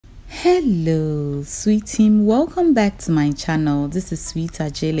Hello sweet team, welcome back to my channel. This is Sweet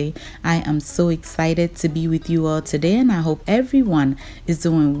Ajele. I am so excited to be with you all today, and I hope everyone is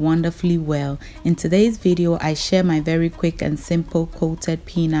doing wonderfully well. In today's video, I share my very quick and simple coated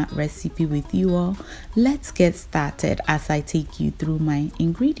peanut recipe with you all. Let's get started as I take you through my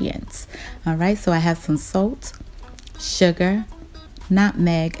ingredients. Alright, so I have some salt, sugar,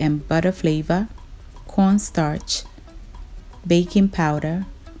 nutmeg and butter flavor, cornstarch, baking powder,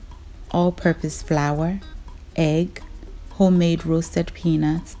 all-purpose flour, egg, homemade roasted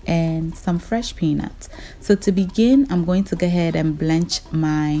peanuts, and some fresh peanuts. So to begin, I'm going to go ahead and blanch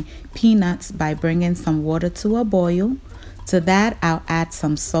my peanuts by bringing some water to a boil. To that, I'll add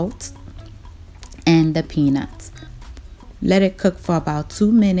some salt and the peanuts. Let it cook for about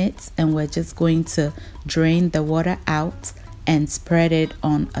 2 minutes, and we're just going to drain the water out and spread it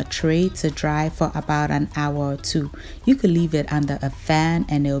on a tray to dry for about an hour or two. You could leave it under a fan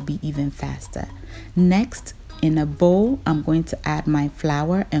and it'll be even faster. Next, in a bowl, I'm going to add my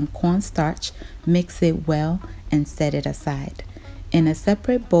flour and cornstarch, mix it well and set it aside. In a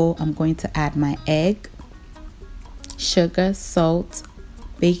separate bowl, I'm going to add my egg, sugar, salt,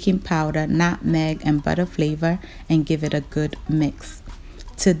 baking powder, nutmeg and butter flavor, and give it a good mix.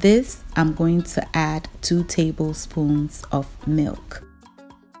 To this, I'm going to add 2 tablespoons of milk.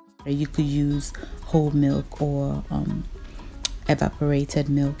 You could use whole milk or evaporated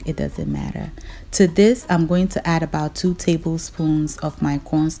milk, it doesn't matter. To this, I'm going to add about 2 tablespoons of my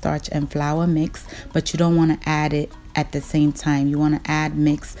cornstarch and flour mix, but you don't want to add it at the same time. You want to add,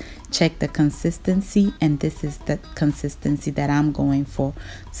 mix, check the consistency, and this is the consistency that I'm going for.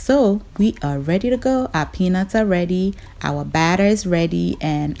 So we are ready to go. Our peanuts are ready, our batter is ready,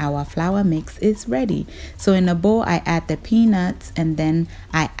 and our flour mix is ready. So in a bowl, I add the peanuts and then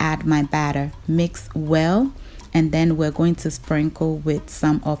I add my batter. Mix well, and then we're going to sprinkle with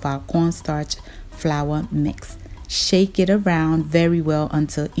some of our cornstarch flour mix. Shake it around very well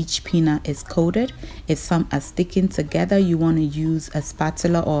until each peanut is coated. If some are sticking together, you want to use a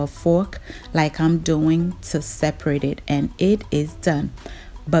spatula or a fork like I'm doing to separate it, and it is done.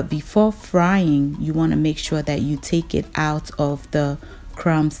 But before frying, you want to make sure that you take it out of the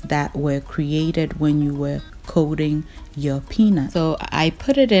crumbs that were created when you were coating your peanut. So I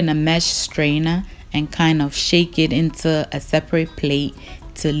put it in a mesh strainer and kind of shake it into a separate plate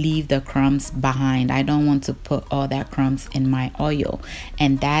to leave the crumbs behind. I don't want to put all that crumbs in my oil,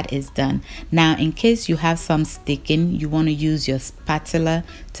 and that is done. Now, in case you have some sticking, you want to use your spatula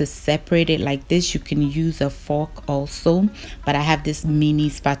to separate it like this. You can use a fork also, but I have this mini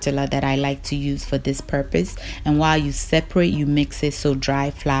spatula that I like to use for this purpose. And while you separate, you mix it so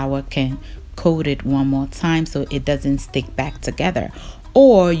dry flour can coat it one more time so it doesn't stick back together.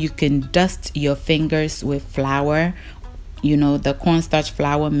 Or you can dust your fingers with flour, you know, the cornstarch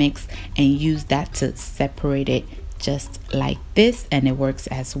flour mix, and use that to separate it just like this, and it works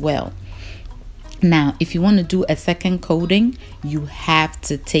as well. Now, if you want to do a second coating, you have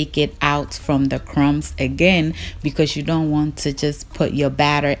to take it out from the crumbs again, because you don't want to just put your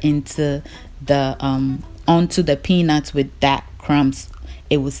batter into the onto the peanuts with that crumbs.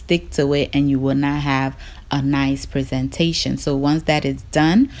 It will stick to it and you will not have a nice presentation. So once that is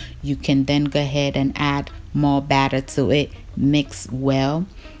done, you can then go ahead and add more batter to it, mix well,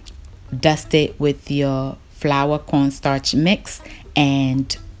 dust it with your flour cornstarch mix,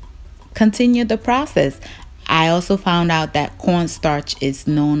 and continue the process. I also found out that cornstarch is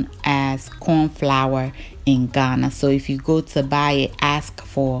known as corn flour in Ghana. So if you go to buy it, ask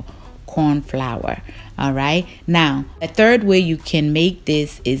for corn flour. All right, now a third way you can make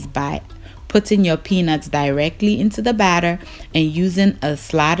this is by putting your peanuts directly into the batter and using a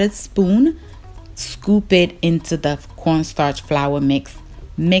slotted spoon, scoop it into the cornstarch flour mix,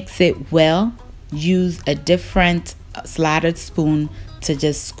 mix it well, use a different slotted spoon to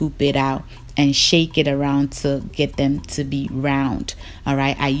just scoop it out and shake it around to get them to be round. All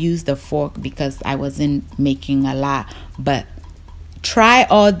right, I used a fork because I wasn't making a lot, but try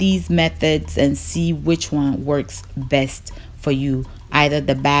all these methods and see which one works best for you. Either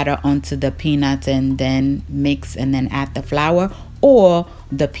the batter onto the peanut and then mix and then add the flour, or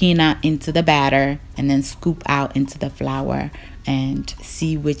the peanut into the batter and then scoop out into the flour, and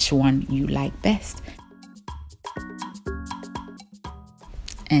see which one you like best.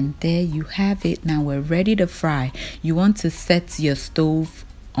 And there you have it. Now we're ready to fry. You want to set your stove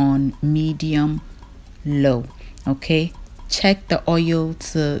on medium low. Okay, check the oil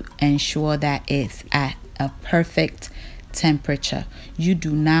to ensure that it's at a perfect temperature. You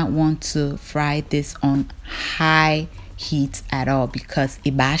do not want to fry this on high heat at all, because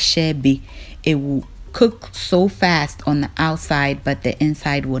it will cook so fast on the outside, but the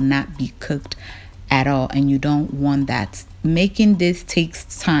inside will not be cooked at all, and you don't want that. Making this takes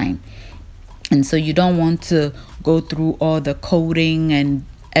time, and so you don't want to go through all the coating and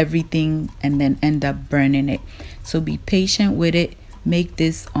everything and then end up burning it. So be patient with it. Make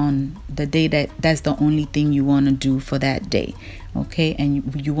this on the day that's the only thing you want to do for that day, okay?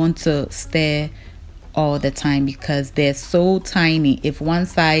 And you want to stir all the time because they're so tiny. If one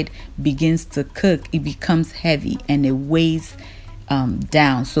side begins to cook, it becomes heavy and it weighs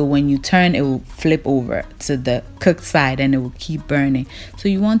down. So when you turn, it will flip over to the cooked side and it will keep burning. So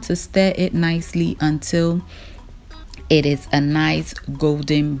you want to stir it nicely until it is a nice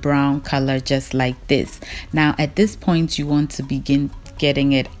golden brown color, just like this. Now at this point, you want to begin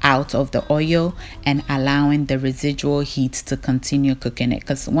getting it out of the oil and allowing the residual heat to continue cooking it,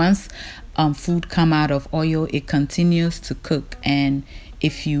 because once food come out of oil, it continues to cook, and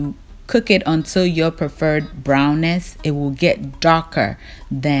if you cook it until your preferred brownness, it will get darker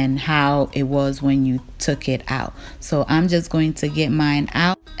than how it was when you took it out. So I'm just going to get mine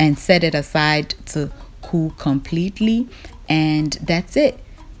out and set it aside to cool completely, and that's it.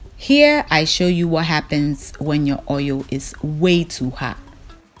 Here I show you what happens when your oil is way too hot.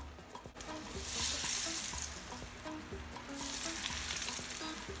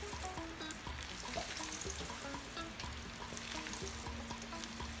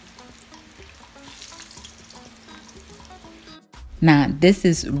 Now this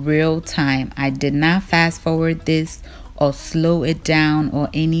is real time. I did not fast forward this or slow it down or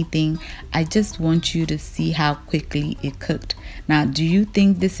anything. I just want you to see how quickly it cooked. Now, do you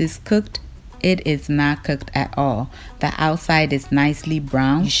think this is cooked? It is not cooked at all. The outside is nicely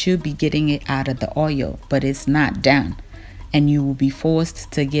brown. You should be getting it out of the oil, but it's not done. And you will be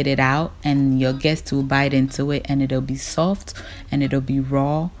forced to get it out, and your guests will bite into it, and it'll be soft and it'll be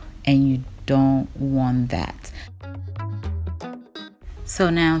raw, and you don't want that. So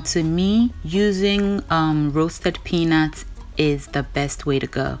now, to me, using roasted peanuts is the best way to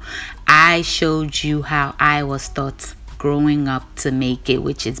go. I showed you how I was taught growing up to make it,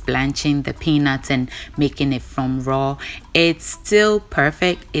 which is blanching the peanuts and making it from raw. It's still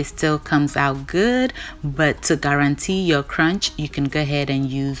perfect, it still comes out good, but to guarantee your crunch, you can go ahead and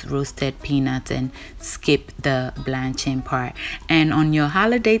use roasted peanuts and skip the blanching part. And on your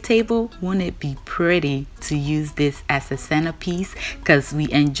holiday table, wouldn't it be pretty to use this as a centerpiece? Because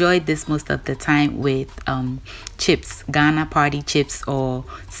we enjoyed this most of the time with chips, Ghana party chips or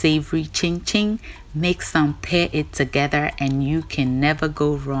savory ching ching. Make some, pair it together, and you can never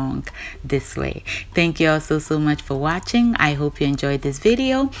go wrong this way. Thank you all so much for watching. I hope you enjoyed this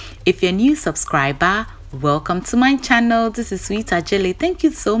video. If you're a new subscriber, welcome to my channel. This is Sweet Ajele. Thank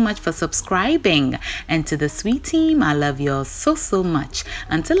you so much for subscribing, and to the sweet team, I love you all so much.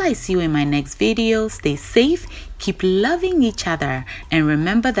 Until I see you in my next video, stay safe, keep loving each other, and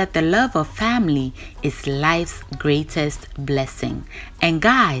remember that the love of family is life's greatest blessing. And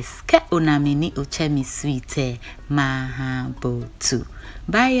guys, ke unamini uchemi sweet mahabotu.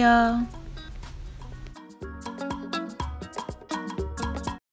 Bye y'all.